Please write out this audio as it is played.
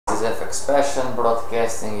is FXPassion,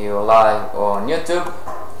 broadcasting you live on YouTube,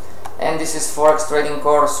 and this is Forex Trading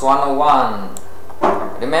Course 101.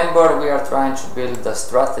 Remember, we are trying to build a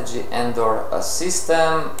strategy and or a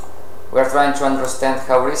system. We are trying to understand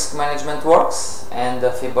how risk management works, and the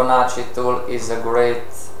Fibonacci tool is a great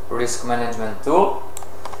risk management tool.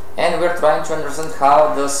 And we're trying to understand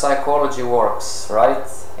how the psychology works, right,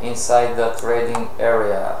 inside the trading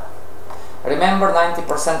area. Remember,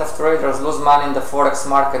 90% of traders lose money in the Forex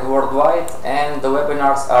market worldwide, and the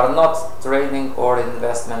webinars are not trading or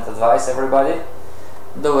investment advice, everybody.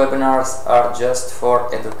 The webinars are just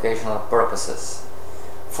for educational purposes.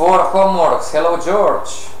 For homeworks, hello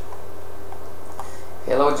George.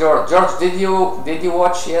 Hello George. George, did you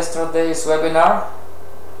watch yesterday's webinar?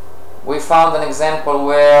 We found an example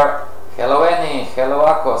where, hello Annie, hello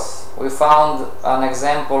Akos, we found an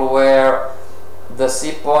example where the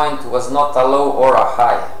C point was not a low or a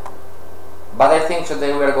high. But I think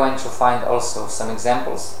today we are going to find also some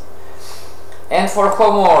examples. And for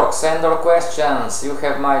homeworks and or questions, you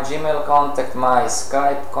have my Gmail contact, my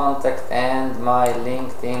Skype contact, and my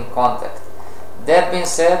LinkedIn contact. That being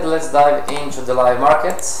said, let's dive into the live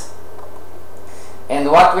markets.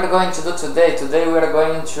 And what we're going to do today, we are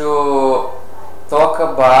going to talk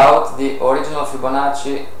about the original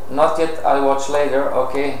Fibonacci. Not yet, I'll watch later.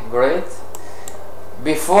 Okay, great.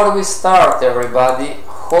 Before we start, everybody,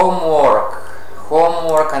 homework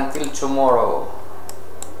until tomorrow.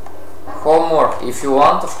 Homework, if you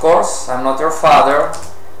want, of course, I'm not your father.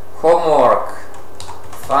 Homework,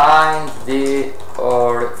 find the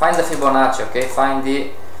Fibonacci, okay? Find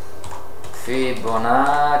the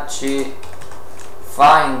Fibonacci,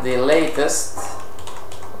 find the latest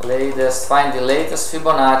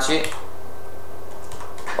Fibonacci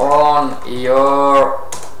on your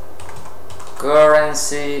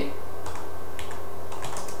currency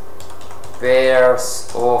pairs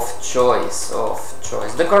of choice,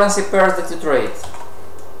 the currency pairs that you trade.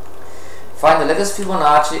 Find the latest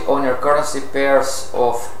Fibonacci on your currency pairs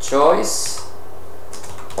of choice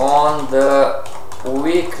on the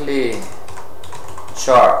weekly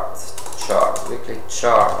chart.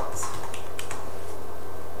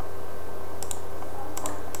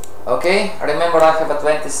 Okay, remember I have a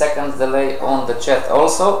 20-second delay on the chat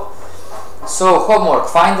also. So homework,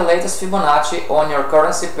 find the latest Fibonacci on your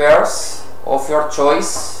currency pairs of your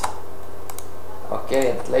choice.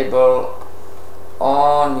 Okay, label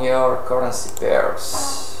on your currency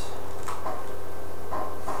pairs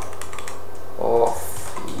of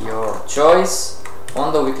your choice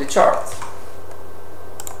on the weekly chart.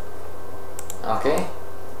 Okay,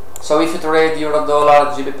 so if you trade Euro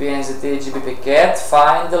Dollar, GBP NZD, GBP CAD,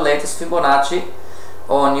 find the latest Fibonacci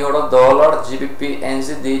on Euro Dollar, GBP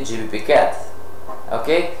NZD, GBP CAD.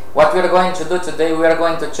 Okay, what we are going to do today, we are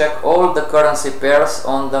going to check all the currency pairs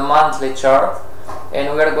on the monthly chart,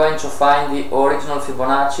 and we are going to find the original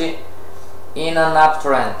Fibonacci in an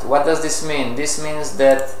uptrend. What does this mean? This means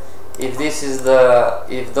that if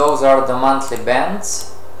those are the monthly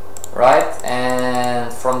bands, right,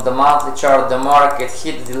 and from the monthly chart the market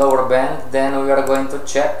hit the lower band, then we are going to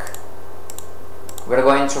check. We're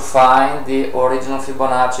going to find the original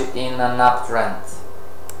Fibonacci in an uptrend.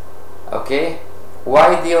 Okay,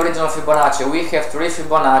 why the original Fibonacci? We have three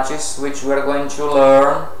Fibonaccis which we are going to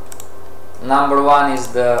learn. Number one is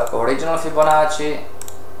the original Fibonacci,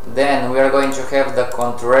 then we are going to have the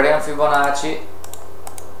contrarian Fibonacci.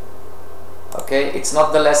 Okay, it's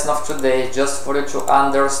not the lesson of today, just for you to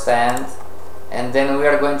understand. And then we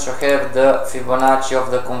are going to have the Fibonacci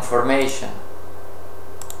of the confirmation,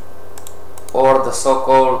 or the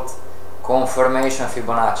so-called confirmation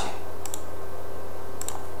Fibonacci.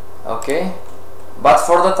 Okay, but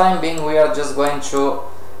for the time being we are just going to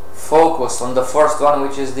focus on the first one,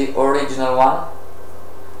 which is the original one.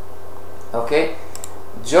 Okay,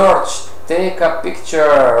 George, take a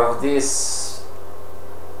picture of this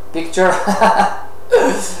picture.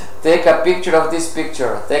 Take a picture of this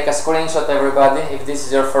picture. Take a screenshot, everybody, if this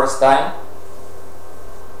is your first time.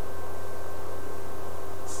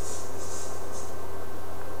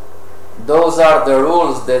 Those are the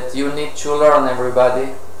rules that you need to learn,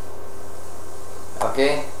 everybody.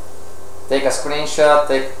 Okay, take a screenshot,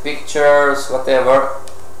 take pictures, whatever.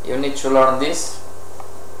 You need to learn this.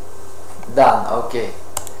 Done. Okay,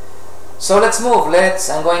 so let's move.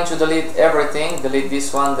 I'm going to delete everything. Delete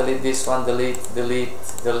this one, delete this one, delete.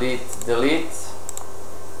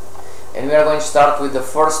 And we are going to start with the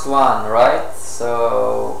first one, right?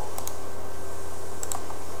 So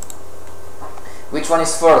which one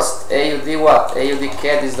is first? AUD what? AUD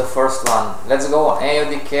CAD is the first one. Let's go on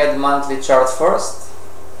AUD CAD monthly chart first.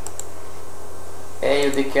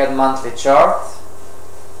 AUD CAD monthly chart.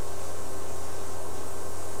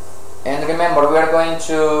 And remember,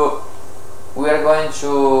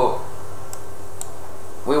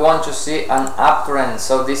 we want to see an uptrend.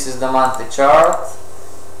 So this is the monthly chart,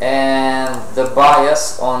 and the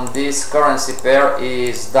bias on this currency pair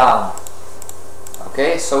is down.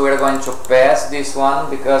 Okay, so we're going to pass this one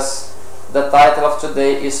because the title of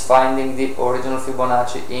today is finding the original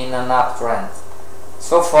Fibonacci in an uptrend.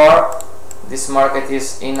 So far this market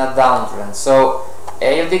is in a downtrend. So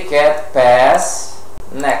AUD CAD pass.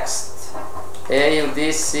 Next, AUD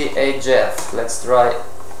CHF. Let's try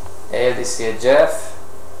AUD CHF.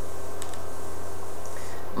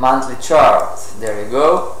 Monthly chart. There you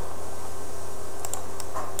go.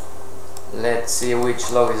 Let's see which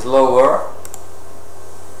low is lower.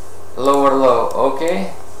 Lower low.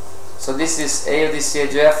 Okay, so this is AUD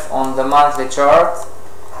CHF on the monthly chart.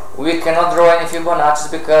 We cannot draw any Fibonacci's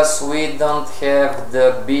because we don't have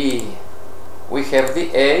the B. We have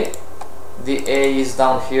the A. The A is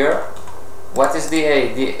down here. What is the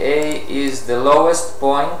A? The A is the lowest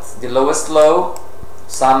point, the lowest low.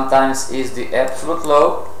 Sometimes is the absolute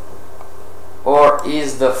low, or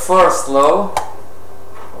is the first low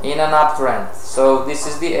in an uptrend. So this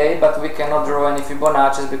is the A, but we cannot draw any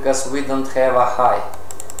Fibonacci's because we don't have a high.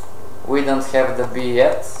 We don't have the B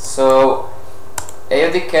yet. So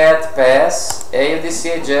AUD CAD pass, AUD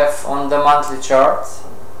CHF on the monthly chart.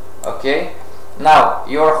 Okay, now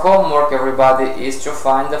your homework, everybody, is to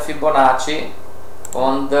find the Fibonacci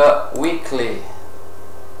on the weekly.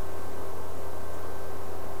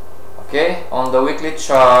 Okay, on the weekly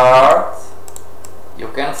chart you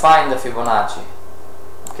can find the Fibonacci.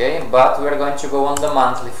 Okay, but we are going to go on the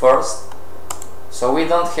monthly first. So we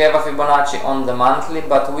don't have a Fibonacci on the monthly,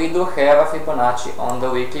 but we do have a Fibonacci on the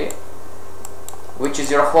weekly, which is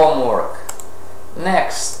your homework.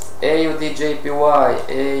 Next, AUD JPY,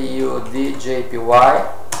 AUD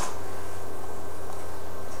JPY.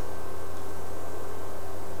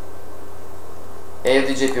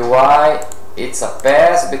 AUD JPY, it's a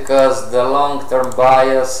pass because the long-term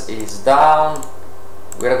bias is down.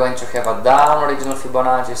 We are going to have a down original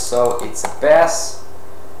Fibonacci, so it's a pass.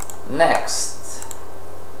 Next,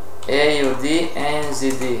 AUD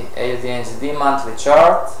NZD, AUD NZD monthly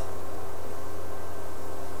chart.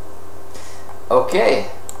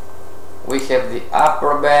 Okay, we have the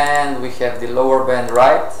upper band, we have the lower band,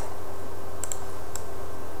 right?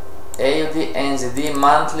 AUD NZD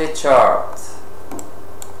monthly chart.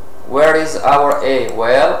 Where is our A?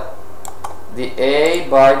 Well, the A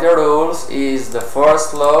by the rules is the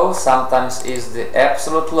first low, sometimes is the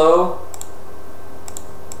absolute low,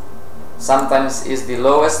 sometimes is the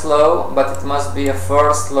lowest low, but it must be a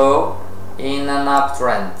first low in an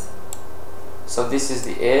uptrend. So this is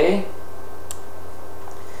the A.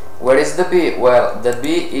 Where is the B? Well, the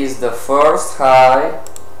B is the first high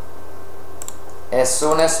as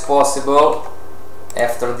soon as possible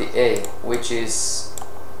after the A, which is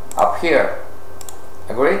up here.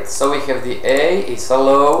 Agreed? So we have the A is a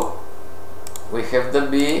low, we have the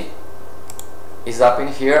B is up in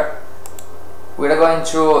here. We are going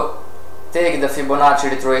to take the Fibonacci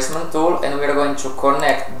retracement tool and we are going to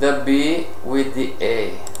connect the B with the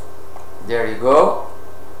A. There you go.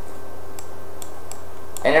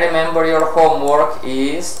 And remember, your homework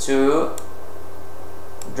is to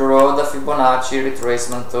draw the Fibonacci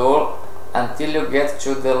retracement tool until you get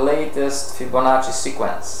to the latest Fibonacci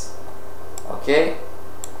sequence. Okay?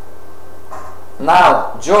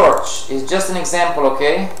 Now, George is just an example,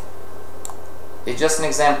 okay? It's just an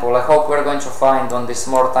example. I hope we're going to find on these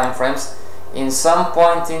more time frames. In some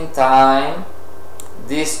point in time,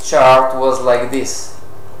 this chart was like this.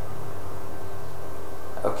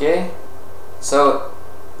 Okay? So,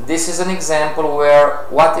 this is an example where,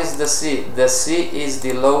 what is the C? The C is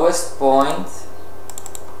the lowest point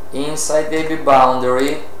inside the AB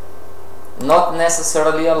boundary, not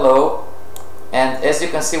necessarily a low. And as you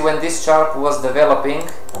can see, when this chart was developing,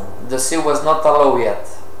 the C was not a low yet.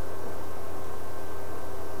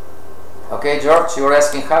 Okay, George, you're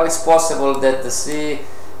asking how it's possible that the C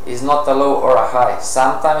is not a low or a high.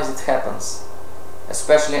 Sometimes it happens,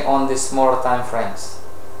 especially on these smaller time frames.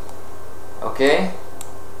 Okay,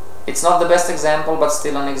 it's not the best example, but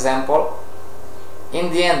still an example. In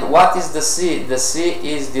the end, what is the C? The C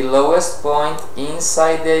is the lowest point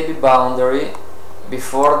inside the AB boundary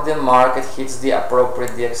before the market hits the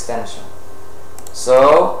appropriate D extension.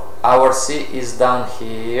 So our C is down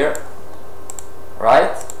here,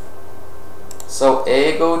 right? So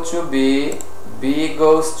A goes to B, B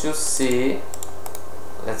goes to C.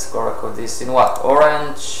 Let's color this in what?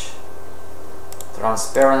 Orange.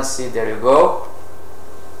 Transparency, there you go.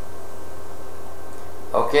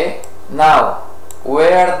 Okay, now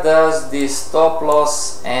where does the stop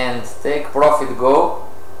loss and take profit go?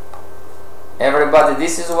 Everybody,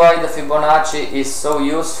 this is why the Fibonacci is so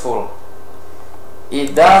useful.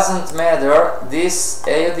 It doesn't matter, this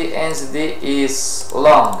AUD NZD is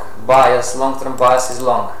long bias, long-term bias is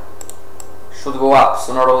long, should go up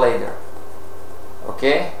sooner or later,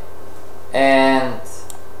 okay? And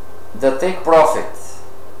the take profit,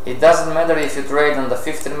 it doesn't matter if you trade on the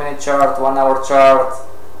 15-minute chart, 1-hour chart,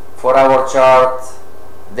 4-hour chart,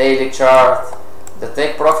 daily chart, the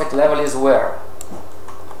take profit level is where?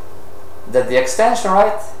 The extension,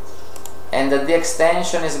 right? And the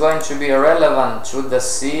extension is going to be relevant to the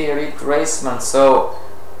C retracement, so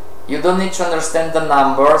you don't need to understand the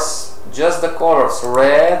numbers, just the colors.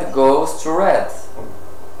 Red goes to red,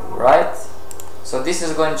 right? So this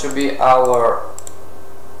is going to be our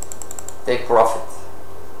take profit.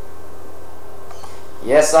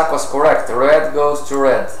 Yes, Akos, correct. Red goes to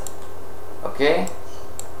red. Okay.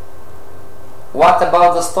 What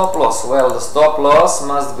about the stop loss? Well, the stop loss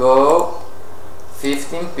must go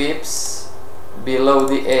 15 pips below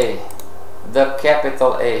the A, the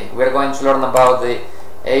capital A. We're going to learn about the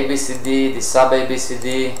ABCD, the sub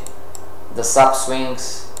ABCD, the sub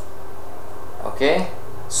swings. Okay.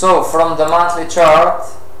 So from the monthly chart,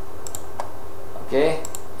 okay,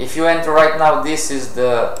 if you enter right now, this is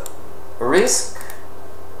the risk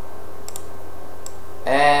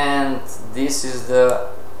and this is the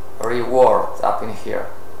reward up in here.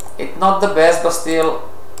 It's not the best, but still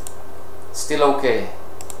okay.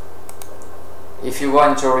 If you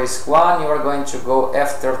want to risk 1, you are going to go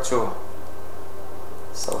after 2.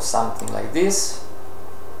 So something like this.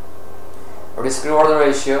 Risk reward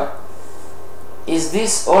ratio. Is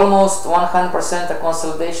this almost 100% a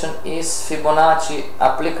consolidation? Is Fibonacci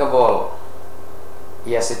applicable?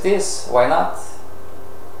 Yes, it is. Why not?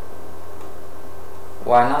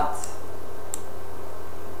 Why not?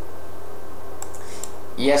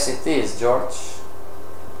 Yes, it is, George.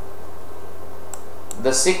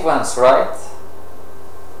 The sequence, right?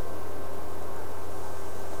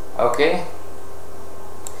 Okay.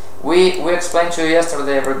 We explained to you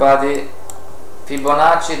yesterday, everybody,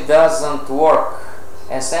 Fibonacci doesn't work.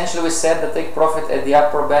 Essentially, we said the take profit at the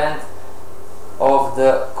upper band of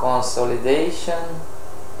the consolidation,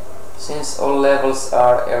 since all levels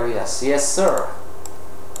are areas. Yes, sir.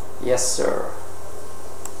 Yes, sir.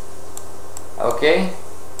 Okay.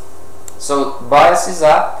 So bias is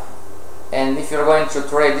up, and if you're going to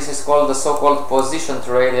trade, this is called the so-called position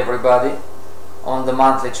trade, everybody, on the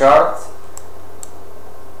monthly chart.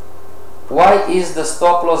 Why is the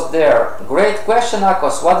stop loss there? Great question,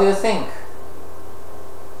 Akos. What do you think?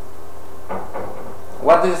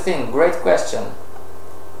 What do you think? Great question.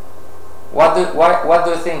 What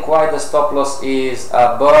do you think? Why the stop loss is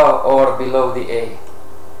above or below the A?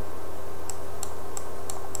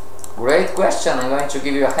 Great question. I'm going to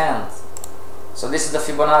give you a hand. So this is the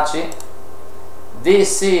Fibonacci.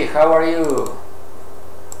 DC, how are you?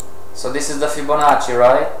 So this is the Fibonacci,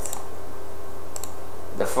 right?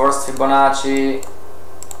 The first Fibonacci,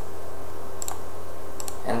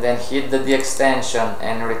 and then hit the extension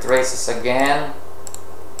and retraces again,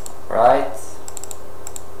 right?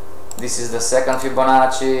 This is the second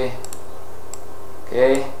Fibonacci,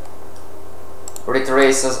 okay?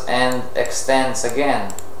 Retraces and extends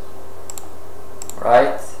again,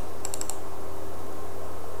 right?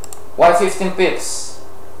 Why 15 pips?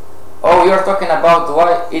 Oh, you're talking about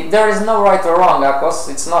why there is no right or wrong, Akos.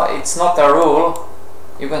 It's not a rule.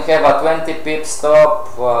 You can have a 20 pip stop,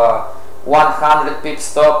 100 pip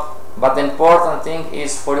stop, but the important thing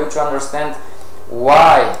is for you to understand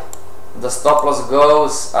why the stop loss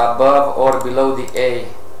goes above or below the A.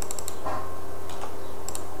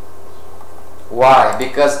 Why?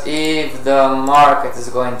 Because if the market is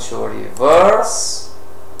going to reverse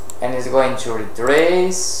and is going to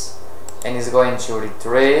retrace and is going to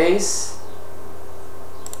retrace,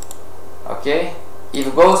 okay, if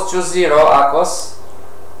it goes to 0, Akos,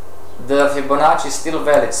 the Fibonacci is still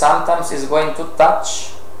valid. Sometimes it's going to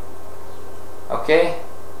touch, okay,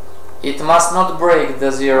 it must not break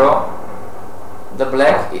the 0, the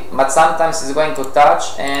black, but sometimes it's going to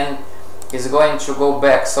touch and is going to go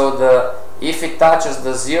back. So if it touches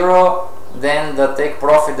the 0, then the take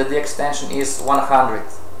profit, the extension is 100.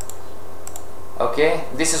 Okay,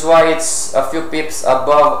 this is why it's a few pips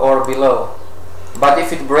above or below. But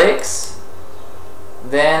if it breaks,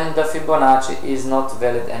 then the Fibonacci is not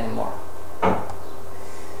valid anymore.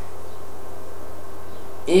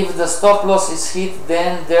 If the stop loss is hit,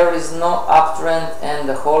 then there is no uptrend and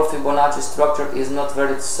the whole Fibonacci structure is not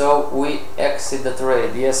valid, so we exit the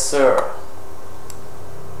trade. Yes, sir.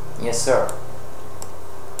 Yes, sir.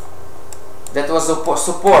 That was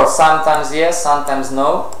support, sometimes yes, sometimes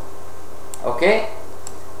no. Okay?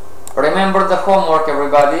 Remember the homework,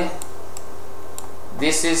 everybody.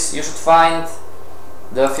 This is, you should find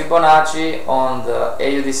the Fibonacci on the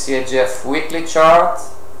AUD-CHF weekly chart,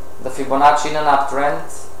 the Fibonacci in an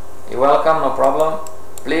uptrend. You're welcome, no problem.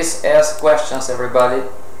 Please ask questions, everybody.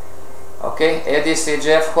 Okay,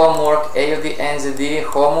 AUD-CHF homework, AUD-NZD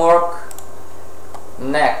homework.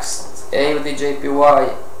 Next,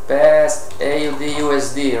 AUD-JPY past,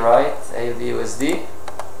 AUD-USD, right? AUD-USD.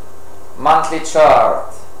 Monthly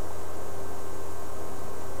chart.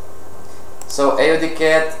 So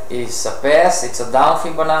AUD-CAD is a pass, it's a down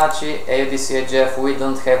Fibonacci. AUD-CHF, we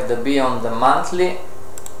don't have the B on the monthly.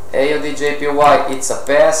 AUD-JPY, it's a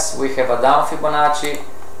pass, we have a down Fibonacci.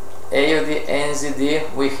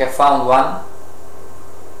 AUD-NZD, we have found one.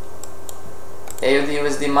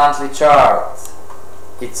 AUD-USD monthly chart,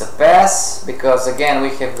 it's a pass, because again we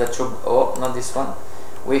have the two, oh, not this one.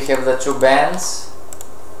 We have the two bands,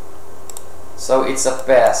 so it's a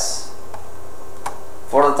pass.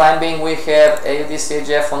 For the time being, we have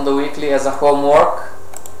AUD-CHF on the weekly as a homework,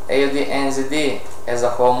 AUD-NZD as a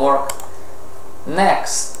homework.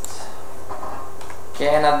 Next,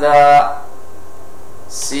 Canada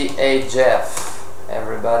CHF,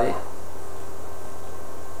 everybody.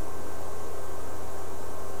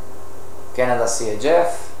 Canada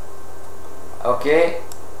CHF. Okay.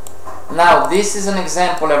 Now, this is an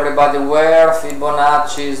example, everybody, where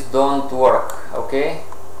Fibonacci's don't work. Okay.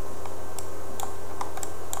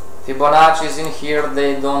 Fibonacci's in here,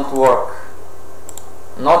 they don't work.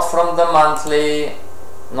 Not from the monthly,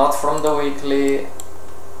 not from the weekly,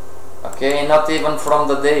 okay, not even from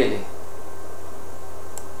the daily.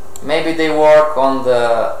 Maybe they work on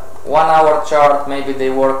the 1 hour chart, maybe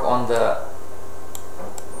they work on the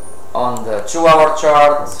 2 hour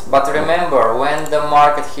chart. But remember, when the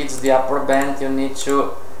market hits the upper band, you need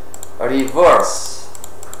to reverse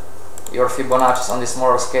your Fibonacci's on the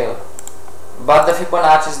smaller scale. But the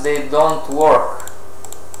Fibonacci's, they don't work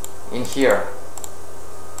in here.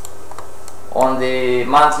 On the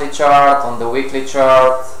monthly chart, on the weekly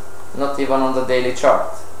chart, not even on the daily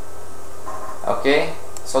chart. Okay?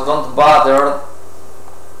 So don't bother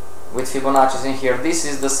with Fibonacci's in here. This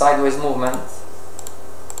is the sideways movement,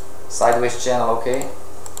 sideways channel, okay?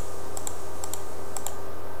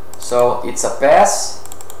 So it's a pass.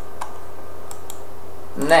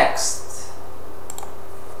 Next,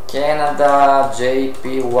 Canada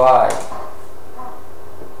JPY.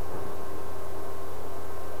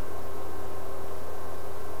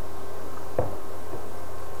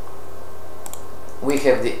 We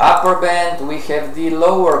have the upper band, we have the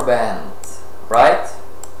lower band, right?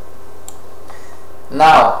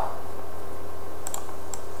 Now,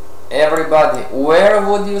 everybody, where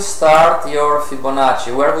would you start your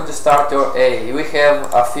Fibonacci? Where would you start your A? We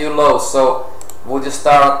have a few lows, so would you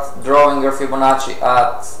start drawing your Fibonacci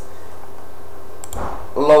at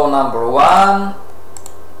low number 1,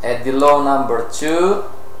 at the low number 2,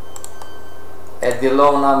 at the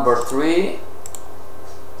low number 3,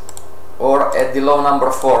 or at the low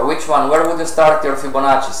number 4? Which one? Where would you start your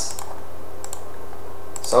Fibonacci's?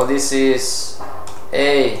 So this is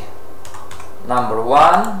A number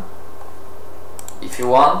 1. If you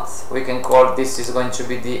want, we can call this is going to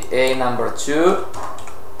be the A number 2.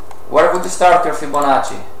 Where would you start your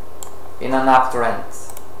Fibonacci in an uptrend?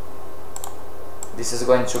 This is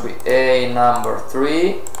going to be A number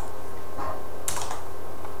 3,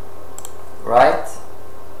 right?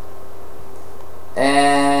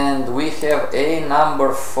 And we have A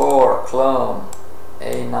number 4 clone.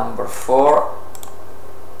 A number 4.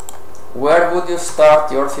 Where would you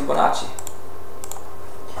start your Fibonacci?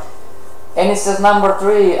 Annie says number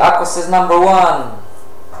 3, Aqua says number 1.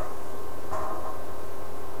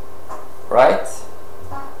 Right?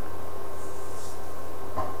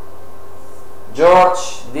 George,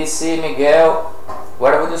 DC, Miguel,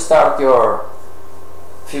 where would you start your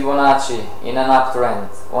Fibonacci in an uptrend?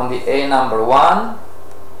 On the A number 1,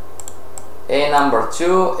 A number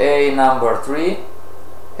 2, A number 3.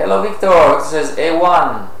 Hello Victor, it says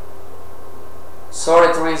A1.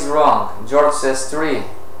 Sorry, 3 is wrong. George says 3.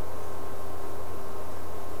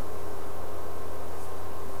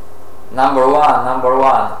 Number 1, number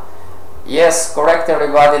 1. Yes, correct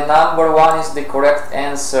everybody, number 1 is the correct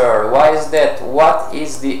answer. Why is that? What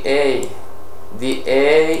is the A? The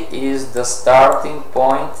A is the starting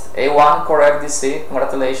point. A1, correct, DC,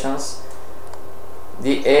 congratulations.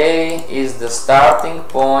 The A is the starting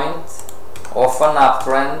point of an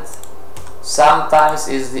uptrend. Sometimes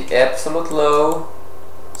is the absolute low,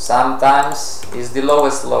 sometimes is the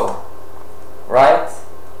lowest low, right?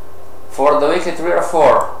 For the weekly 3 or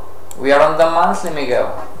 4? We are on the monthly,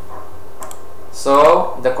 Miguel.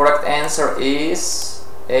 So the correct answer is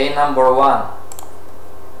A, number 1.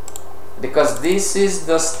 Because this is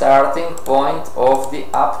the starting point of the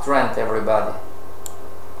uptrend, everybody.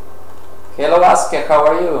 Hello, Aske, how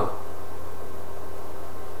are you?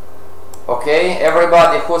 Okay,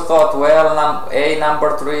 everybody who thought, well, A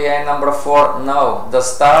number 3, A number 4, no. The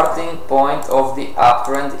starting point of the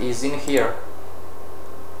uptrend is in here.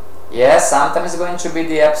 Yes, sometimes it's going to be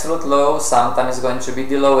the absolute low, sometimes it's going to be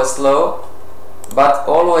the lowest low, but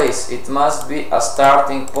always it must be a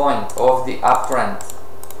starting point of the uptrend.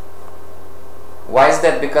 Why is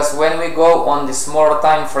that? Because when we go on the smaller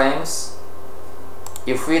time frames,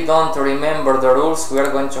 if we don't remember the rules, we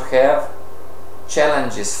are going to have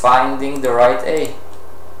challenges finding the right A.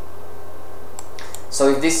 So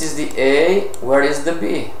if this is the A, where is the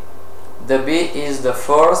B? The B is the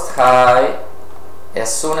first high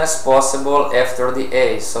as soon as possible after the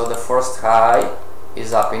A. So the first high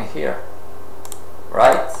is up in here,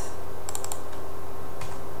 right?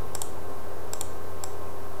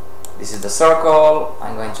 This is the circle.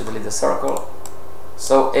 I'm going to delete the circle.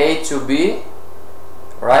 So A to B,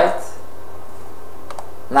 right?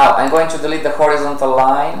 Now I'm going to delete the horizontal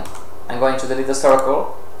line. I'm going to delete the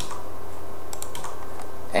circle.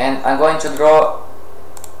 And I'm going to draw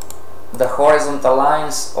the horizontal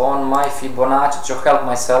lines on my Fibonacci to help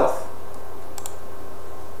myself.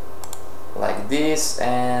 Like this,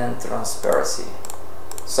 and transparency.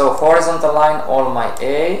 So horizontal line on my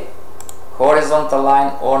A, horizontal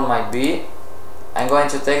line on my B. I'm going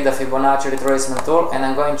to take the Fibonacci retracement tool and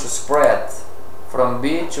I'm going to spread from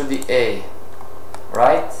B to the A,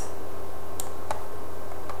 right?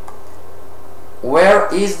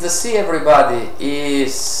 Where is the C, everybody?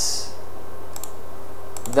 Is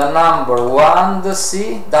the number 1 the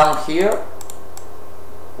C down here?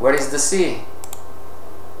 Where is the C?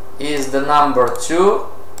 Is the number 2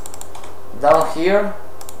 down here?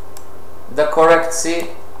 The correct C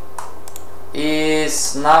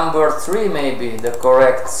is number 3, maybe the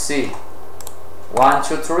correct C. 1,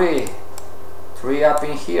 2, 3. 3 up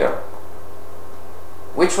in here.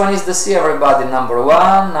 Which one is the C, everybody? Number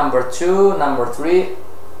 1, number 2, number 3?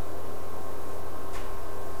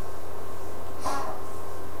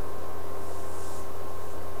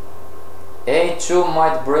 A2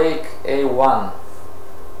 might break A1.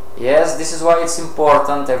 Yes, this is why it's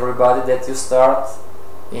important, everybody, that you start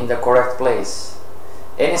in the correct place.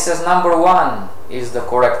 And it says number 1 is the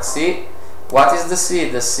correct C. What is the C?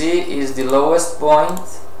 The C is the lowest point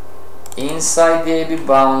inside the AB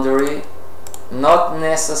boundary, not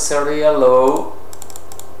necessarily a low,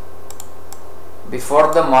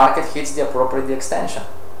 before the market hits the appropriate extension.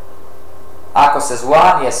 Ako says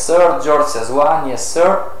 1, yes sir. George says 1, yes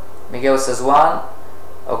sir. Miguel says 1.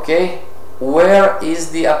 Okay, where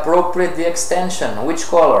is the appropriate extension? Which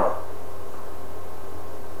color?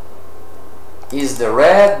 Is the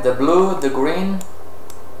red, the blue, the green?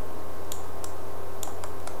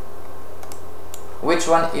 Which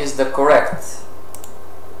one is the correct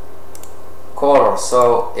color?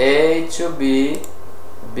 So A to B,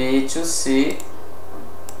 B to C,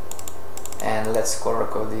 and let's color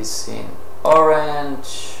code this in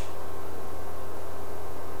orange,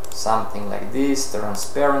 something like this,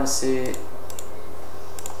 transparency.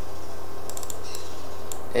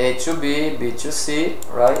 A to B, B to C,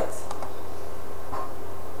 right?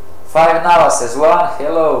 5 Nava says 1,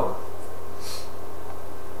 hello.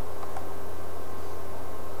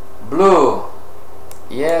 Blue,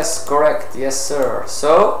 yes, correct, yes sir.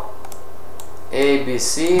 So A, B,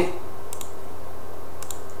 C,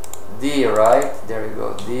 D, right? There you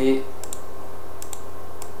go. D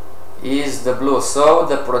is the blue. So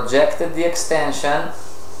the projected the extension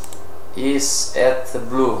is at the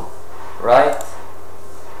blue, right?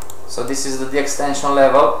 So this is the extension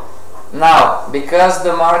level. Now, because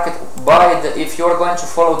the market, if you are going to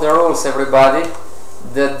follow the rules, everybody,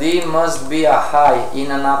 the D must be a high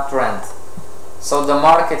in an uptrend. So the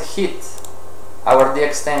market hit our D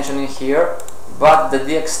extension in here, but the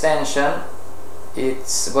D extension,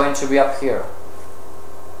 it's going to be up here.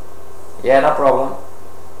 Yeah, no problem.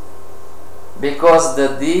 Because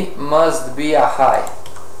the D must be a high.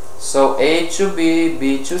 So A to B,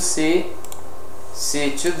 B to C,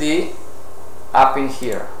 C to D, up in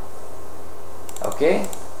here. Okay?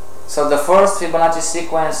 So the first Fibonacci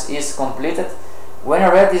sequence is completed. When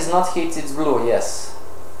red is not hit, it's blue, yes.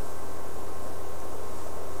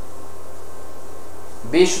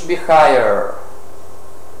 B should be higher.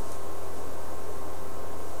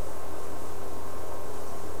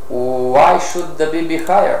 Why should the B be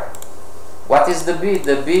higher? What is the B?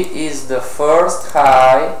 The B is the first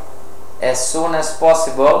high as soon as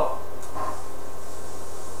possible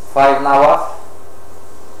 5 now up.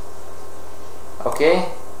 Okay,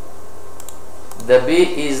 the B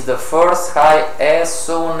is the first high as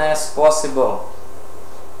soon as possible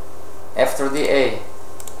after the A.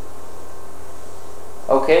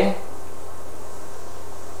 Okay,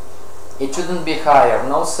 it shouldn't be higher,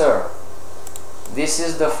 no sir. This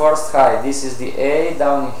is the first high, this is the A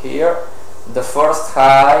down here. The first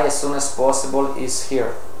high as soon as possible is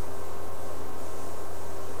here.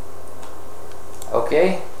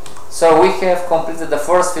 Okay, so we have completed the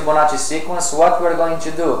first Fibonacci sequence. What we are going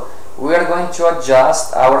to do? We are going to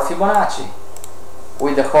adjust our Fibonacci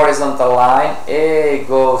with the horizontal line. A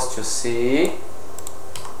goes to C.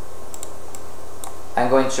 I'm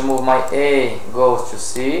going to move my A goes to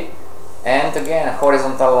C, and again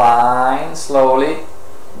horizontal line slowly.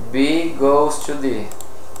 B goes to D.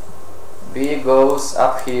 B goes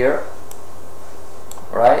up here,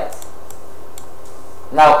 right?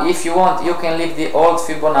 Now if you want, you can leave the old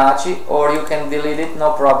Fibonacci or you can delete it,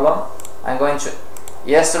 no problem. I'm going to,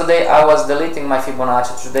 yesterday I was deleting my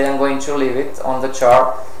Fibonacci, today I'm going to leave it on the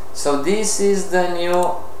chart. So this is the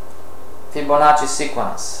new Fibonacci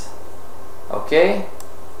sequence. Okay,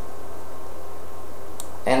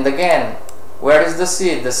 and again, where is the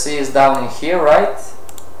C? The C is down in here, right?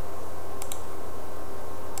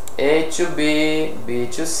 A to B, B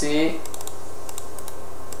to C,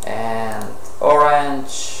 and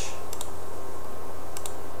orange.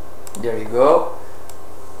 There you go.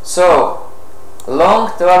 So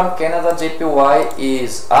long-term Canada JPY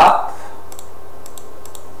is up,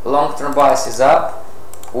 long-term bias is up.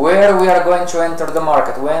 Where we are going to enter the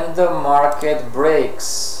market? When the market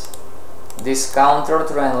breaks this counter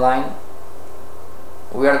trend line,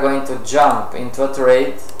 we are going to jump into a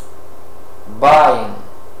trade buying,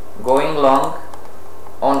 going long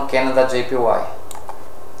on Canada JPY.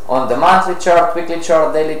 On the monthly chart, weekly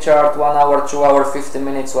chart, daily chart, 1 hour, 2 hour, 50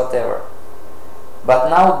 minutes, whatever. But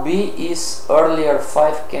now B is earlier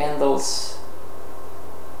 5 candles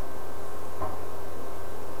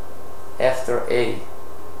after A.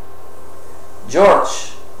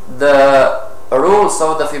 George, the rules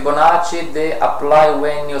of the Fibonacci, they apply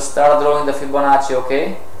when you start drawing the Fibonacci,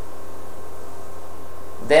 okay?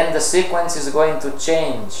 Then the sequence is going to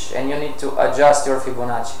change and you need to adjust your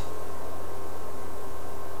Fibonacci.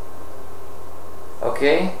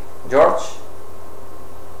 Okay, George?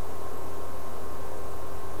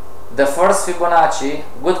 The first Fibonacci,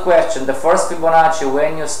 good question. The first Fibonacci,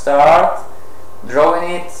 when you start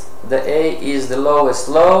drawing it, the A is the lowest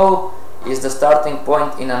low, is the starting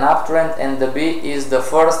point in an uptrend, and the B is the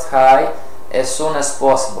first high as soon as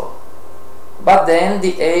possible. But then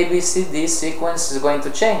the A, B, C, D sequence is going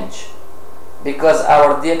to change because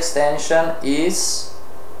our D extension is,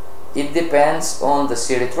 it depends on the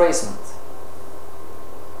C retracement.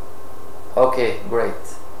 Okay, great.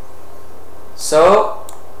 So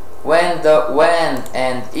when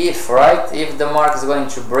and if, right, if the market is going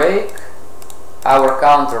to break our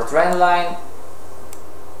counter trend line,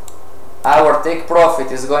 our take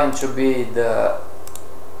profit is going to be the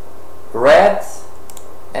red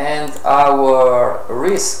and our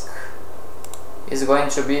risk is going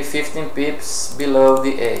to be 15 pips below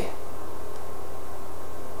the A.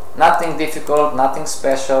 Nothing difficult, nothing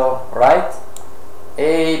special, right?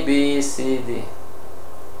 A, B, C, D.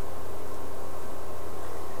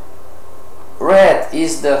 Red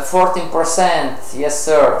is the 14%, yes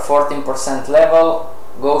sir, 14% level,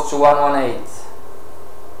 goes to 118.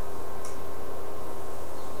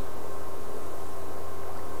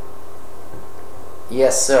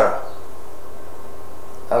 Yes sir.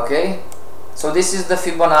 Okay, so this is the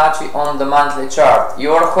Fibonacci on the monthly chart.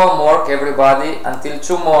 Your homework, everybody, until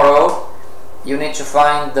tomorrow you need to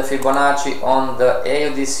find the Fibonacci on the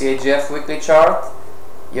AUD-CHF weekly chart.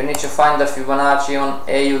 You need to find the Fibonacci on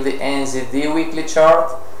AUD-NZD weekly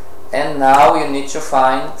chart, and now you need to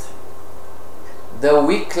find the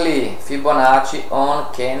weekly Fibonacci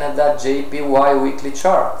on Canada JPY weekly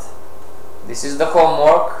chart. This is the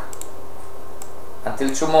homework.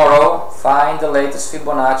 Until tomorrow, find the latest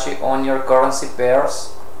Fibonacci on your currency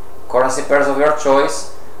pairs of your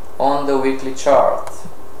choice on the weekly chart.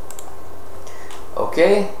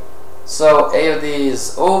 Okay, so AUD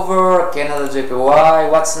is over, Canada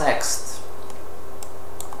JPY, what's next?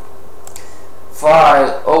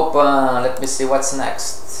 File, open, let me see what's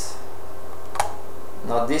next.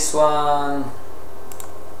 Not this one.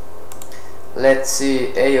 Let's see,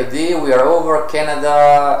 AUD, we are over,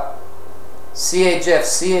 Canada, CHF,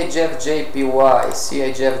 JPY,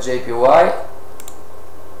 CHF, JPY,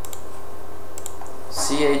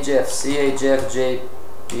 CHF,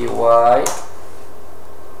 JPY.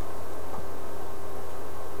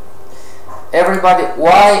 Everybody,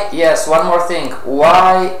 why, yes, one more thing,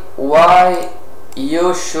 why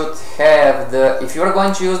you should have the, if you're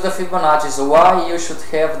going to use the Fibonacci, so why you should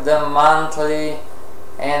have the monthly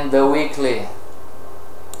and the weekly.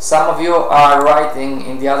 Some of you are writing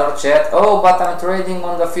in the other chat, oh, but I'm trading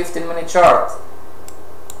on the 15-minute chart.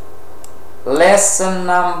 Lesson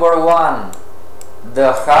number 1,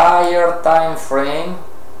 the higher time frame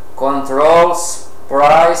controls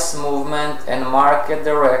price movement and market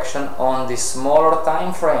direction on the smaller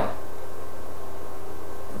time frame.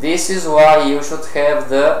 This is why you should have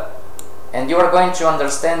the, and you are going to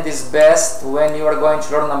understand this best when you are going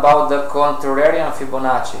to learn about the contrarian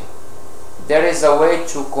Fibonacci. There is a way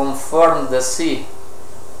to confirm the C.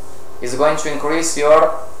 It's going to increase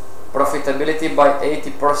your profitability by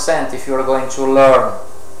 80% if you are going to learn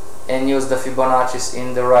and use the Fibonacci's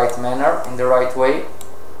in the right manner, in the right way.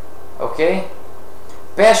 Okay?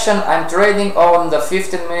 Passion, I'm trading on the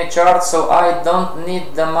 15-minute chart, so I don't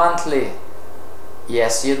need the monthly.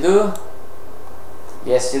 Yes, you do.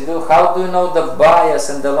 Yes, you do. How do you know the bias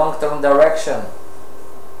and the long-term direction?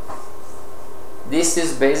 This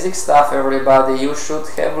is basic stuff, everybody. You should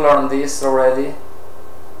have learned this already.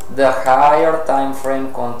 The higher time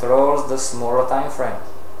frame controls the smaller time frame.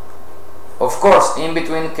 Of course, in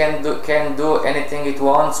between can do anything it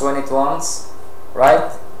wants when it wants,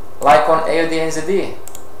 right? Like on AUD NZD.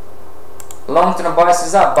 Long-term bias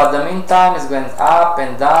is up, but the meantime is going up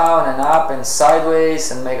and up and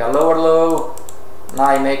sideways and make a lower low.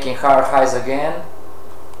 Now you're making higher highs again,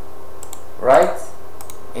 right?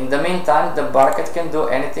 In the meantime, the market can do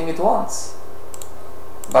anything it wants.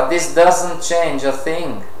 But this doesn't change a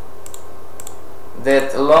thing,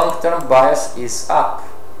 that long-term bias is up.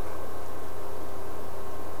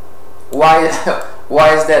 Why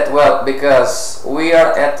is that? Well, because we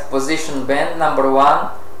are at position band number 1.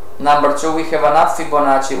 Number 2, we have an up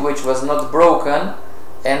Fibonacci which was not broken.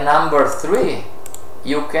 And number 3,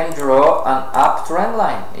 you can draw an uptrend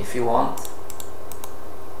line if you want.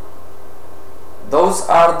 Those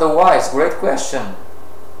are the whys. Great question.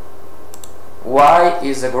 Why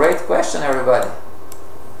is a great question, everybody.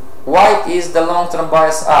 Why is the long-term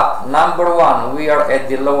bias up? Number 1, we are at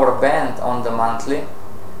the lower band on the monthly.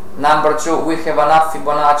 Number 2, we have an up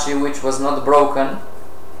Fibonacci which was not broken.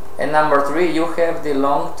 And number 3, you have the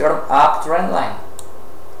long-term uptrend line.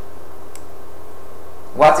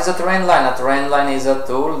 What is a trend line? A trend line is a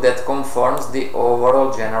tool that confirms the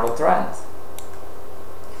overall general trend.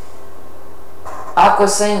 Akko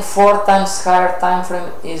saying 4 times higher time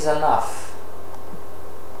frame is enough.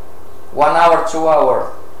 1 hour, 2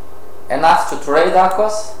 hour. Enough to trade,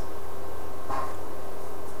 Akos?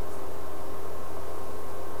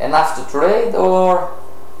 Enough to trade, or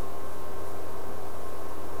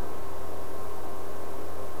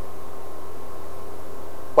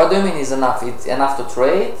what do you mean is enough? It's enough to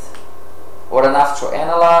trade, or enough to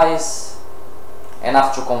analyze,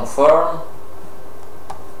 enough to confirm?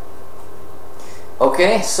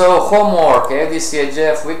 Okay, so homework, AUD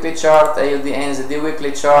CHF weekly chart, AUD NZD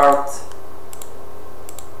weekly chart,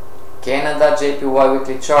 Canada JPY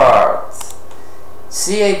weekly chart,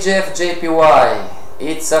 CHF JPY,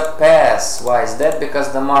 it's a pass. Why is that?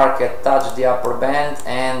 Because the market touched the upper band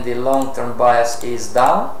and the long-term bias is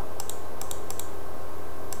down.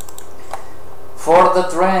 For the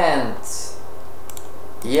trend,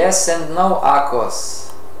 yes and no,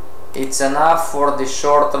 Akos. It's enough for the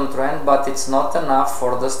short-term trend, but it's not enough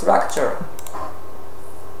for the structure.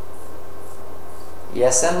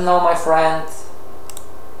 Yes and no, my friend.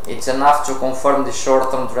 It's enough to confirm the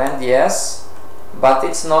short-term trend, yes, but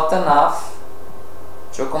it's not enough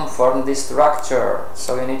to confirm the structure.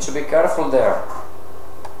 So you need to be careful there.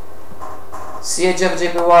 CHF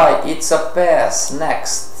JPY, it's a pass.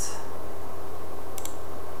 Next.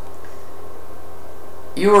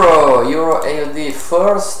 Euro AUD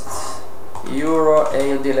first. Euro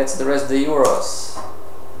AUD, let's address the euros.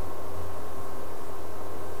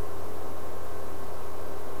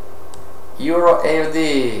 Euro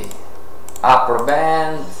AUD, upper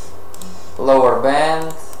band, lower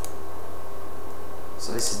band.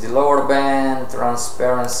 So this is the lower band,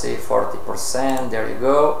 transparency 40%, there you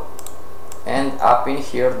go. And up in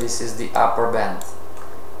here, this is the upper band.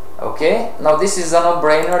 Okay, now this is a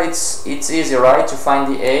no-brainer. It's easy, right, to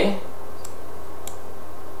find the A.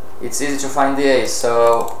 It's easy to find the A.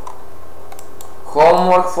 So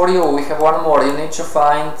homework for you, we have one more. You need to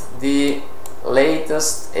find the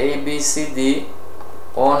latest ABCD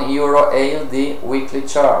on Euro AUD weekly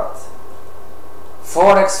chart.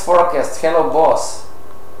 Forex forecast, hello boss.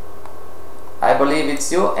 I believe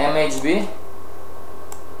it's you, MHB.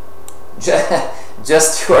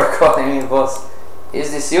 Just you are calling me boss.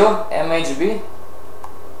 Is this you, MHB?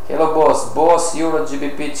 Hello boss, Euro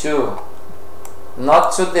GBP 2.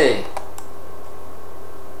 Not today.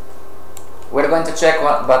 We're going to check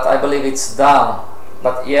one, but I believe it's down.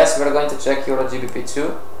 But yes, we're going to check Euro GBP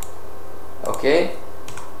 2. Okay.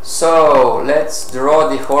 So let's draw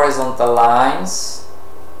the horizontal lines.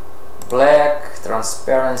 Black,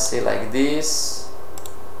 transparency like this.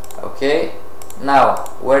 Okay. Now,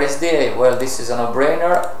 where is the A? Well, this is a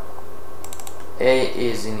no-brainer. A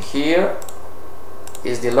is in here.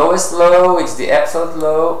 Is the lowest low, it's the absolute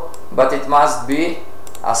low, but it must be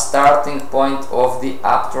a starting point of the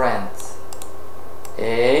uptrend.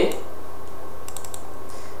 A.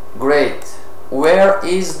 Great. Where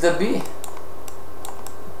is the B?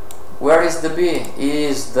 Where is the B?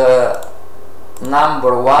 Is the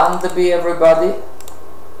number 1 the B, everybody?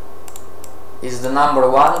 Is the number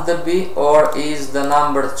 1 the B, or is the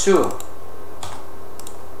number 2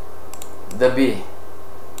 the B?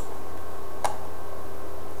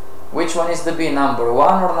 Which one is the B, number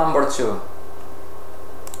 1 or number 2?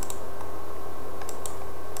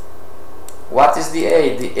 What is the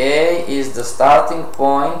A? The A is the starting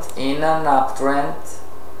point in an uptrend.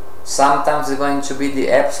 Sometimes it's going to be the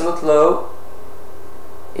absolute low.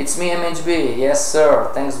 It's me, MHB. Yes, sir.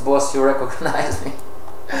 Thanks, boss. You recognize me.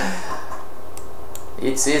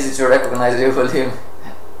 It's easy to recognize you, believe me.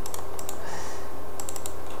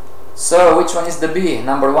 So, which one is the B?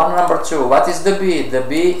 Number 1, number 2. What is the B? The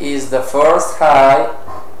B is the first high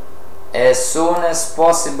as soon as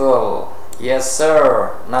possible. Yes,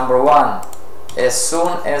 sir. Number 1. As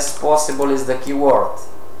soon as possible is the keyword.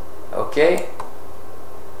 Okay?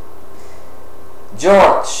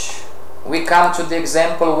 George, we come to the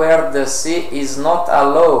example where the C is not a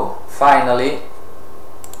low, finally.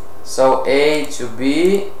 So A to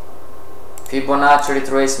B, Fibonacci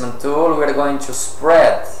retracement tool, we're going to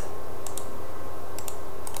spread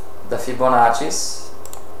the Fibonacci's.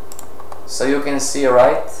 So you can see,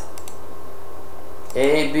 right?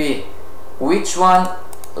 A, B. Which one?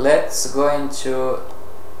 Let's go into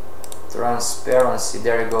transparency.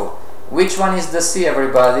 There you go. Which one is the C,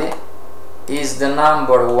 everybody? Is the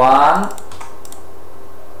number 1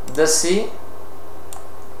 the C,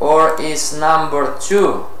 or is number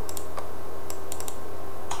 2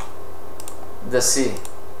 the C?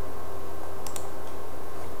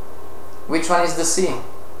 Which one is the C?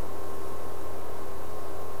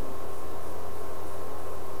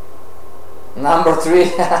 Number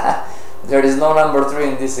 3. There is no number 3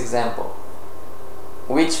 in this example.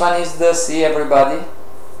 Which one is the C, everybody?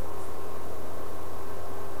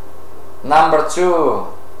 Number 2.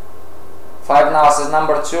 5 now says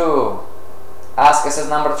number 2. Ask says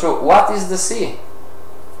number 2. What is the C?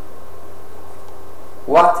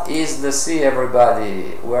 What is the C,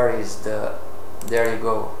 everybody? Where is the... There you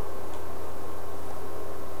go.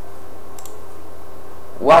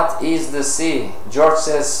 What is the C? George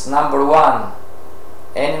says number 1.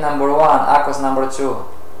 Any number 1. Akos number 2.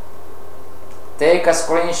 Take a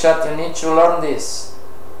screenshot. You need to learn this.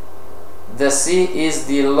 The C is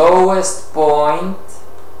the lowest point,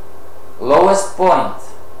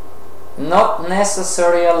 not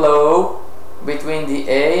necessarily a low between the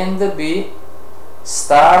A and the B,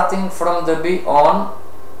 starting from the B on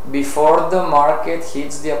before the market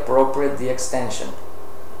hits the appropriate D extension.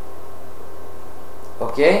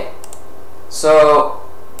 Okay? So,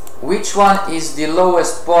 which one is the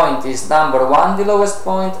lowest point? Is number 1 the lowest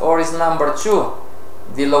point, or is number 2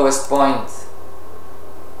 the lowest point?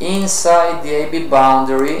 Inside the AB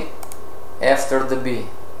boundary after the B.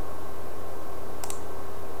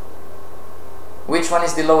 Which one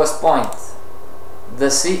is the lowest point? The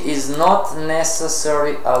C is not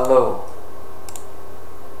necessarily a low.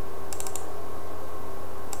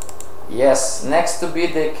 Yes, next to B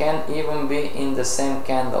they can even be in the same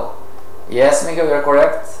candle. Yes, Miguel, you are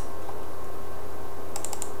correct.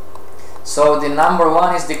 So the number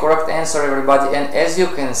 1 is the correct answer, everybody, and as you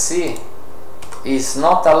can see, is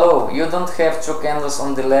not a low. You don't have 2 candles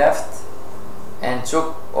on the left and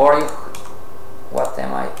 2, or you, what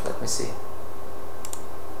am I? Let me see.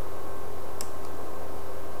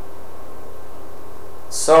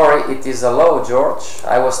 Sorry, it is a low, George.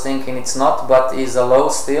 I was thinking it's not, but is a low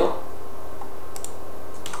still.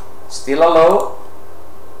 Still a low.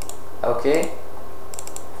 Okay.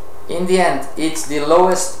 In the end, it's the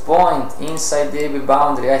lowest point inside the AB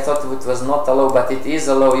boundary. I thought it was not a low, but it is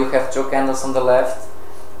a low. You have 2 candles on the left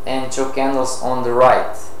and 2 candles on the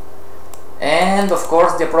right. And of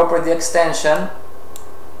course, the appropriate extension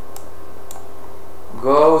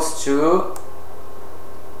goes to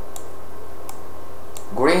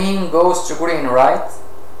green, right?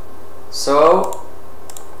 So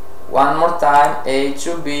One more time, A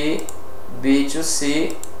to B, B to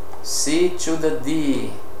C, C to the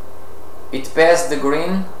D. It passed the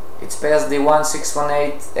green, it passed the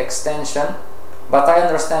 1618 extension, but I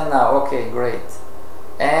understand now. Okay, great.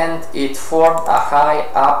 And it formed a high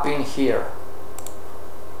up in here.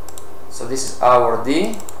 So this is our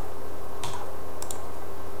D.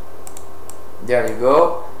 There you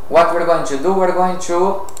go. What we're going to do, we're going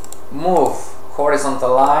to move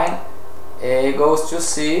horizontal line. A goes to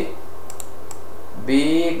C,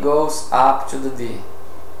 B goes up to the D.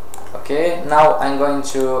 Okay, now I'm going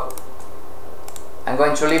to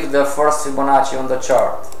leave the first Fibonacci on the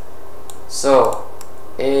chart. So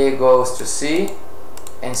A goes to C,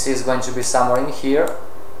 and C is going to be somewhere in here,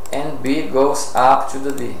 and B goes up to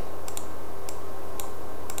the D.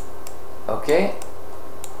 Okay,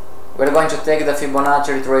 we're going to take the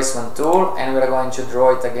Fibonacci retracement tool and we're going to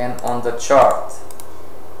draw it again on the chart.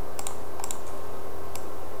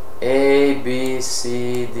 A, B,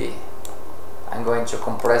 C, D. I'm going to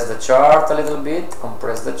compress the chart a little bit,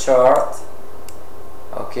 compress the chart.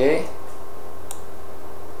 Okay.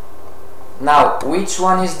 Now, which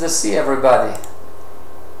one is the C, everybody?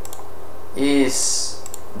 Is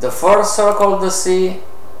the first circle the C?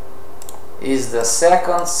 Is the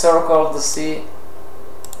second circle the C?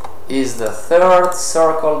 Is the third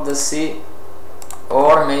circle the C?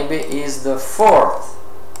 Or maybe is the fourth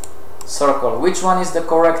circle? Which one is the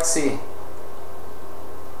correct C?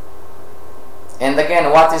 And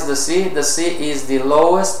again, what is the C? The C is the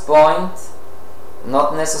lowest point,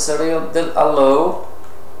 not necessarily a low,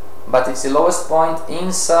 but it's the lowest point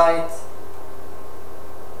inside.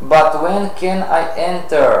 But when can I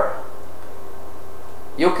enter?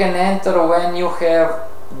 You can enter when you have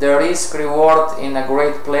the risk reward in a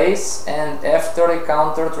great place and after a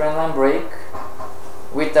counter trendline break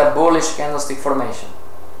with a bullish candlestick formation.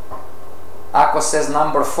 Ako says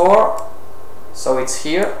number 4, so it's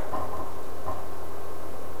here.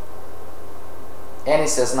 And he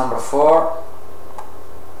says number 4.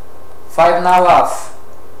 5 now off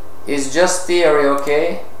is just theory,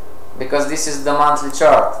 okay? Because this is the monthly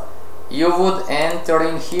chart. You would enter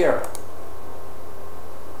in here.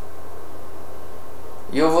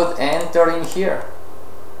 You would enter in here.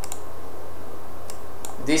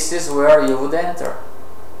 This is where you would enter.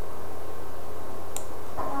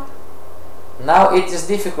 Now it is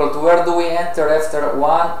difficult. Where do we enter after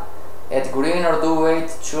 1 at green, or do we wait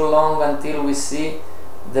too long until we see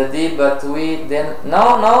the D? But we then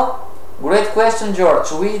no. Great question,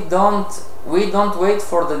 George. We don't wait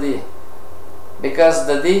for the D, because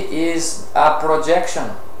the D is a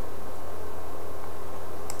projection.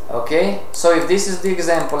 Okay, so if this is the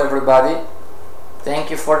example, everybody,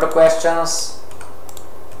 thank you for the questions.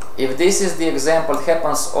 If this is the example, it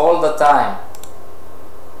happens all the time.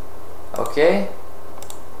 Okay,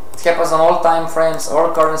 it happens on all time frames,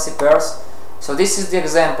 all currency pairs. So this is the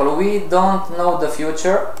example. We don't know the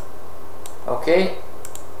future. Okay,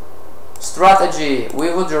 strategy,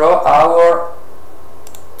 we would draw our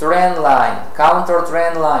trend line, counter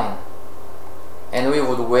trend line, and we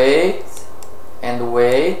would wait and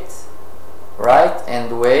wait, right,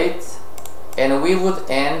 and wait, and we would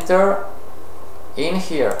enter in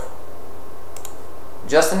here.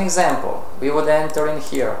 Just an example, we would enter in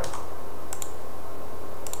here.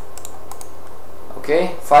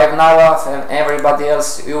 Okay, 5 now off, and everybody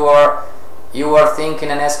else, you are thinking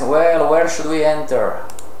and asking, well, where should we enter?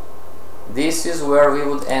 This is where we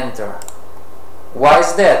would enter. Why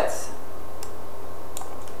is that?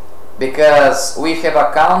 Because we have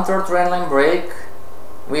a counter trendline break,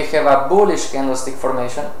 we have a bullish candlestick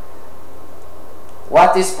formation.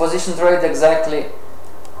 What is position trade exactly?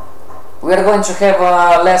 We are going to have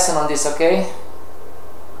a lesson on this, okay?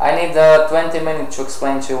 I need 20 minutes to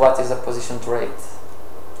explain to you what is a position trade.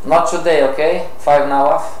 Not today, okay? 5 now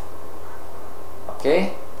off.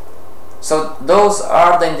 Okay? So those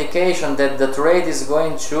are the indication that the trade is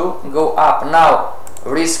going to go up. Now,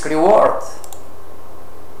 risk reward.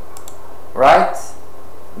 Right?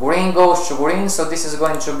 Green goes to green, so this is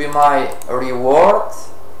going to be my reward.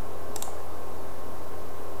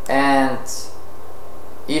 And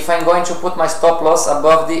if I'm going to put my stop loss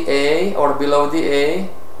above the A or below the A,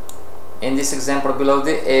 in this example below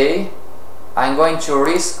the A, I'm going to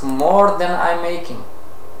risk more than I'm making.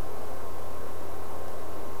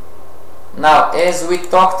 Now, as we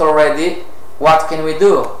talked already, what can we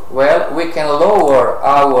do? Well, we can lower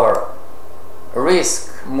our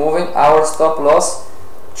risk, moving our stop loss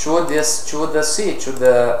to the C, to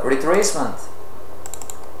the retracement.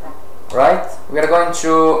 Right? We are going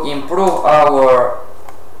to improve our,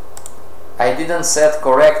 I didn't say it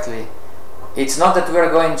correctly. It's not that we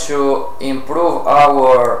are going to improve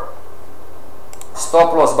our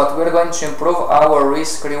stop loss, but we're going to improve our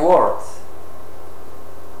risk reward.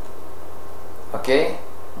 Okay,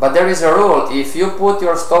 but there is a rule: if you put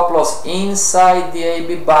your stop loss inside the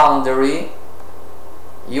AB boundary,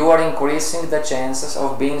 you are increasing the chances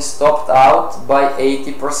of being stopped out by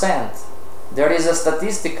 80%. There is a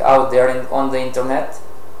statistic out there on the internet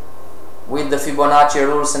with the Fibonacci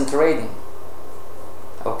rules and trading.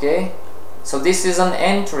 Okay, so this is an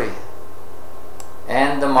entry,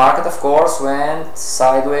 and the market of course went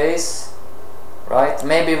sideways, right?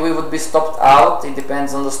 Maybe we would be stopped out, it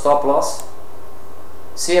depends on the stop loss.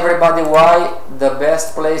 See everybody, why the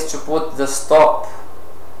best place to put the stop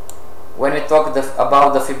when we talk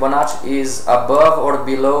about the Fibonacci is above or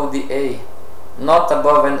below the A, not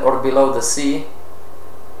above and or below the C.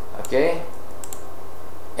 Okay,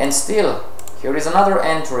 and still here is another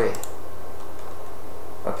entry.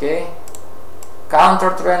 Okay,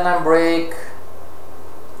 counter trendline break,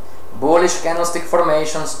 bullish candlestick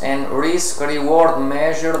formations, and risk reward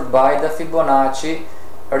measured by the Fibonacci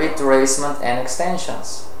retracement and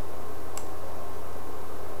extensions.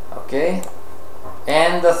 Okay,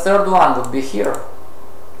 and the third one would be here.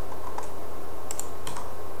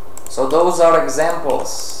 So those are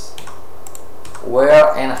examples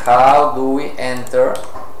where and how do we enter.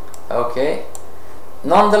 Okay,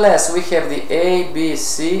 nonetheless we have the A, B,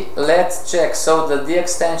 C. Let's check. So the D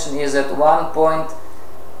extension is at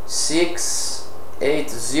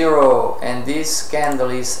 1.680 and this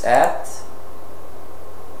candle is at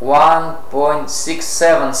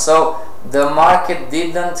 1.67. so the market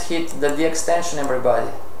didn't hit the D extension, everybody.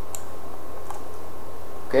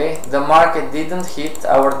 Okay, the market didn't hit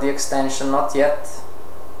our D extension, not yet.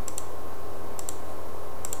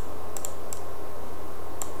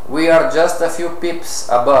 We are just a few pips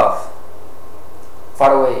above,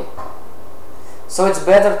 far away. So it's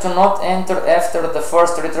better to not enter after the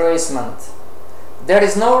first retracement. There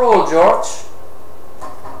is no rule, George.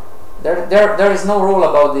 There is no rule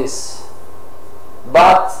about this.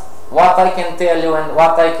 But what I can tell you and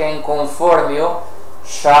what I can confirm you,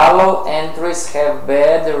 shallow entries have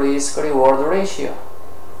bad risk reward ratio.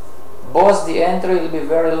 Both the entry will be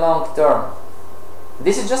very long term.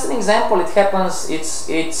 This is just an example. It happens.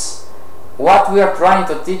 It's what we are trying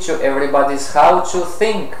to teach you, everybody, is how to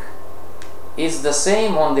think. It's the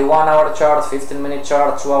same on the 1 hour chart, 15-minute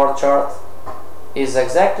chart, 2 hour chart. Is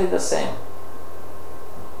exactly the same.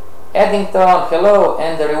 Eddington, hello,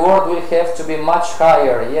 and the reward will have to be much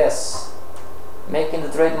higher, yes. Making the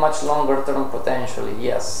trade much longer term potentially,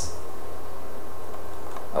 yes.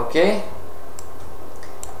 Okay.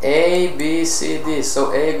 A, B, C, D.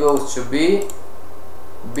 So A goes to B,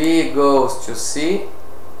 B goes to C,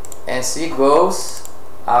 and C goes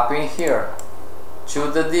up in here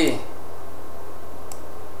to the D.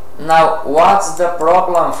 Now, what's the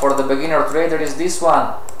problem for the beginner trader is this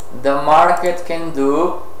one. The market can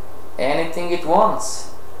do anything it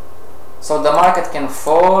wants. So the market can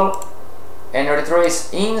fall and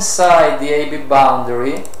retrace inside the AB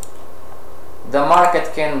boundary. The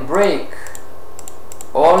market can break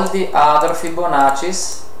all the other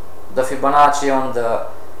Fibonaccis, the Fibonacci on the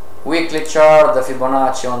weekly chart, the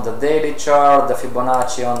Fibonacci on the daily chart, the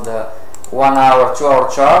Fibonacci on the 1 hour, 2 hour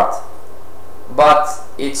chart, but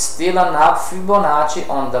it's still an up Fibonacci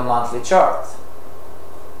on the monthly chart.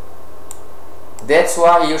 That's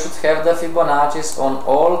why you should have the Fibonaccis on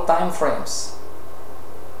all time frames.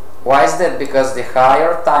 Why is that? Because the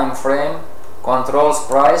higher time frame controls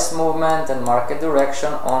price movement and market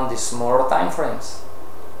direction on the smaller time frames.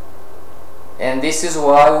 And this is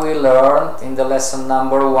why we learned in the lesson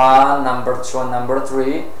number 1, number 2, and number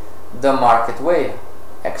 3 the market wave.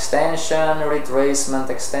 Extension, retracement,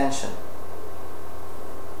 extension.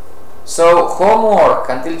 So homework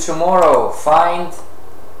until tomorrow, find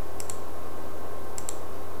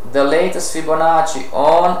the latest Fibonacci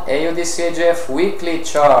on AUD-CHF weekly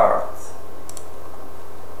chart.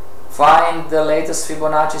 Find the latest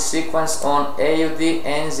Fibonacci sequence on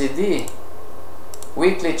AUD-NZD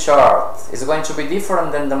weekly chart. It's going to be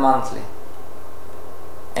different than the monthly.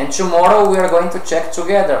 And tomorrow we are going to check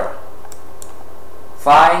together.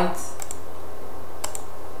 Find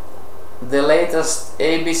the latest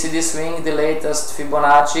ABCD swing, the latest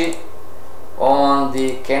Fibonacci on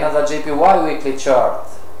the Canada JPY weekly chart.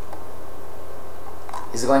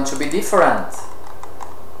 Is going to be different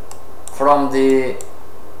from the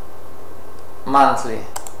monthly.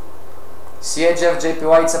 CHF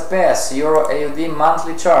JPY, it's a pass. Euro AUD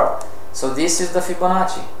monthly chart. So this is the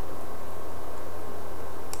Fibonacci.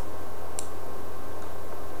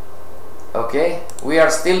 Okay, we are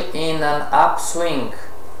still in an upswing,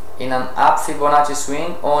 in an up Fibonacci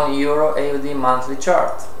swing on Euro AUD monthly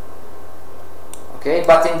chart. Okay,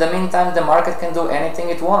 but in the meantime the market can do anything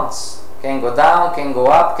it wants. Can go down, can go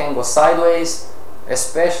up, can go sideways,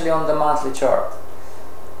 especially on the monthly chart.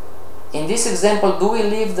 In this example, do we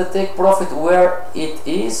leave the take profit where it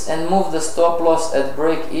is and move the stop loss at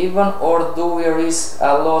break even, or do we risk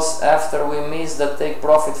a loss after we miss the take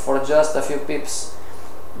profit for just a few pips?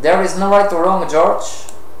 There is no right or wrong, George.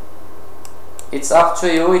 It's up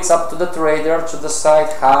to you, it's up to the trader to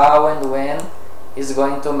decide how and when he's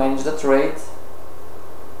going to manage the trade.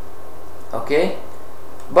 Okay?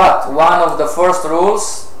 But one of the first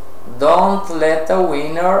rules, don't let a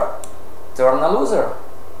winner turn a loser.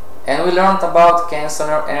 And we learned about cancel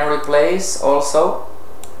and replace also.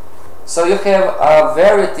 So you have a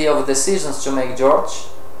variety of decisions to make, George.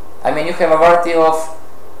 I mean, you have a variety of,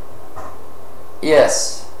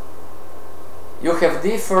 yes, you have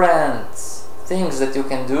different things that you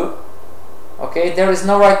can do. Okay, there is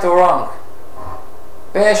no right or wrong.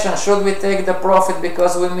 Passion, should we take the profit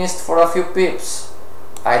because we missed for a few pips?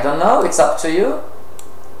 I don't know, it's up to you.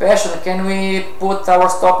 Passion, can we put our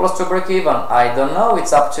stop loss to break even? I don't know,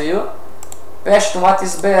 it's up to you. Passion, what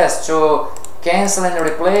is best, to cancel and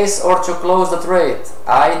replace or to close the trade?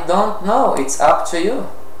 I don't know, it's up to you.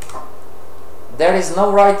 There is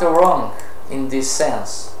no right or wrong in this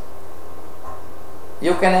sense.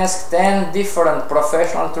 You can ask 10 different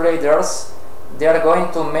professional traders, they are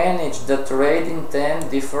going to manage the trade in 10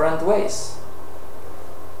 different ways.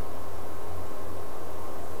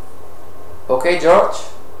 Okay, George?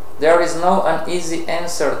 There is no an easy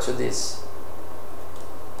answer to this.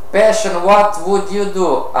 Passion, what would you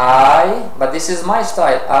do? But this is my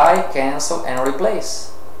style, I cancel and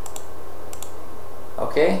replace.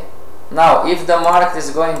 Okay? Now, if the market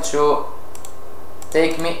is going to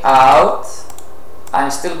take me out,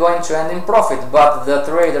 I'm still going to end in profit, but the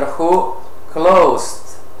trader who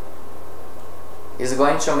closed is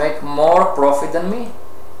going to make more profit than me.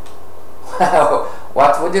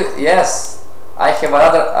 What would you... Yes. I have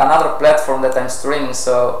another platform that I'm streaming,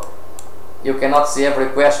 so you cannot see every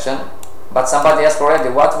question, but somebody asked already,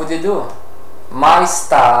 what would you do? My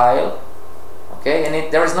style, okay,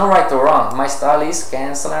 and there is no right or wrong, my style is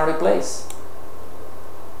cancel and replace.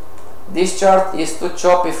 This chart is too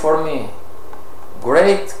choppy for me.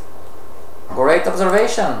 Great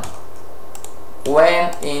observation.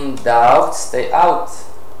 When in doubt, stay out.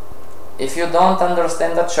 If you don't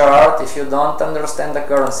understand the chart, if you don't understand the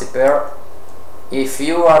currency pair, if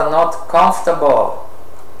you are not comfortable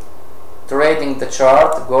trading the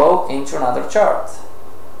chart, go into another chart.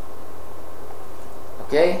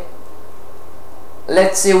 Okay?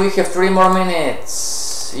 Let's see, we have 3 more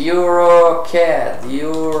minutes. Euro CAD,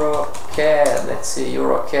 let's see,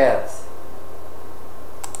 Euro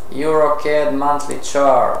CAD monthly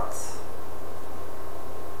chart.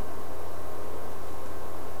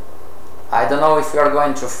 I don't know if we are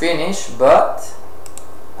going to finish, but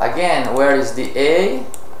again, where is the A?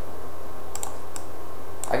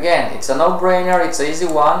 Again, it's a no-brainer, it's an easy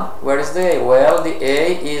one. Where is the A? Well, the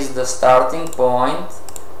A is the starting point.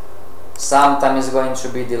 Sometimes it's going to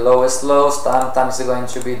be the lowest low, sometimes it's going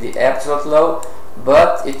to be the absolute low,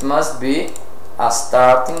 but it must be a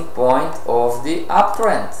starting point of the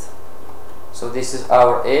uptrend. So this is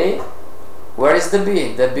our A. Where is the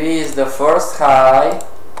B? The B is the first high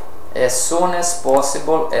as soon as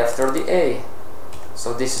possible after the A.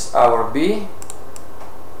 So this is our B,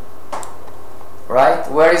 right?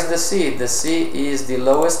 Where is the C? The C is the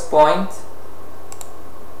lowest point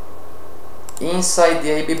inside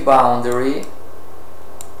the AB boundary,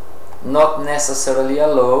 not necessarily a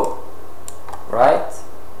low, right?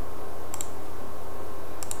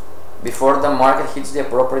 Before the market hits the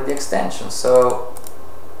appropriate extension. So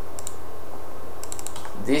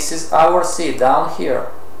this is our C down here.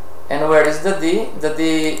 And where is the D? The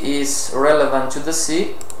D is relevant to the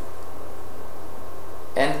C,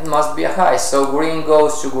 and it must be a high. So green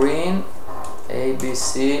goes to green, A, B,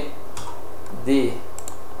 C, D,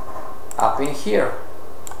 up in here,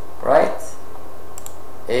 right?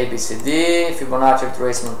 A, B, C, D, Fibonacci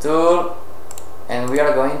retracement tool, and we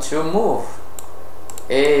are going to move.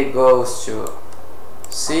 A goes to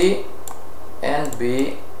C, and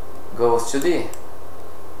B goes to D,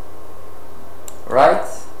 right?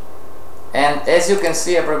 And as you can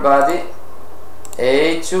see, everybody,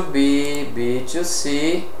 A to B, B to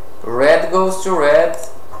C, red goes to red,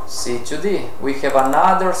 C to D. We have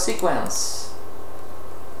another sequence.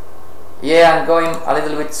 Yeah, I'm going a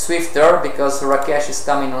little bit swifter because Rakesh is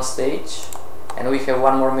coming on stage and we have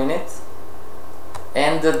 1 more minute.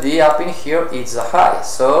 And the D up in here is a high.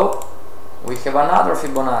 So we have another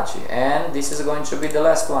Fibonacci, and this is going to be the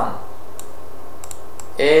last one.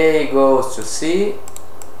 A goes to C,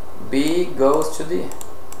 B goes to D.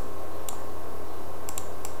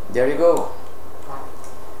 There you go.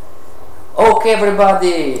 Okay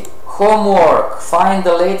everybody, homework. Find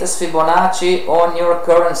the latest Fibonacci on your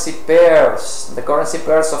currency pairs, the currency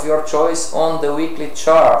pairs of your choice on the weekly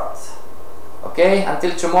chart. Okay,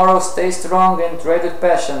 until tomorrow, stay strong and trade with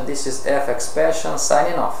passion. This is FXPassion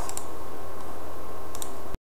signing off.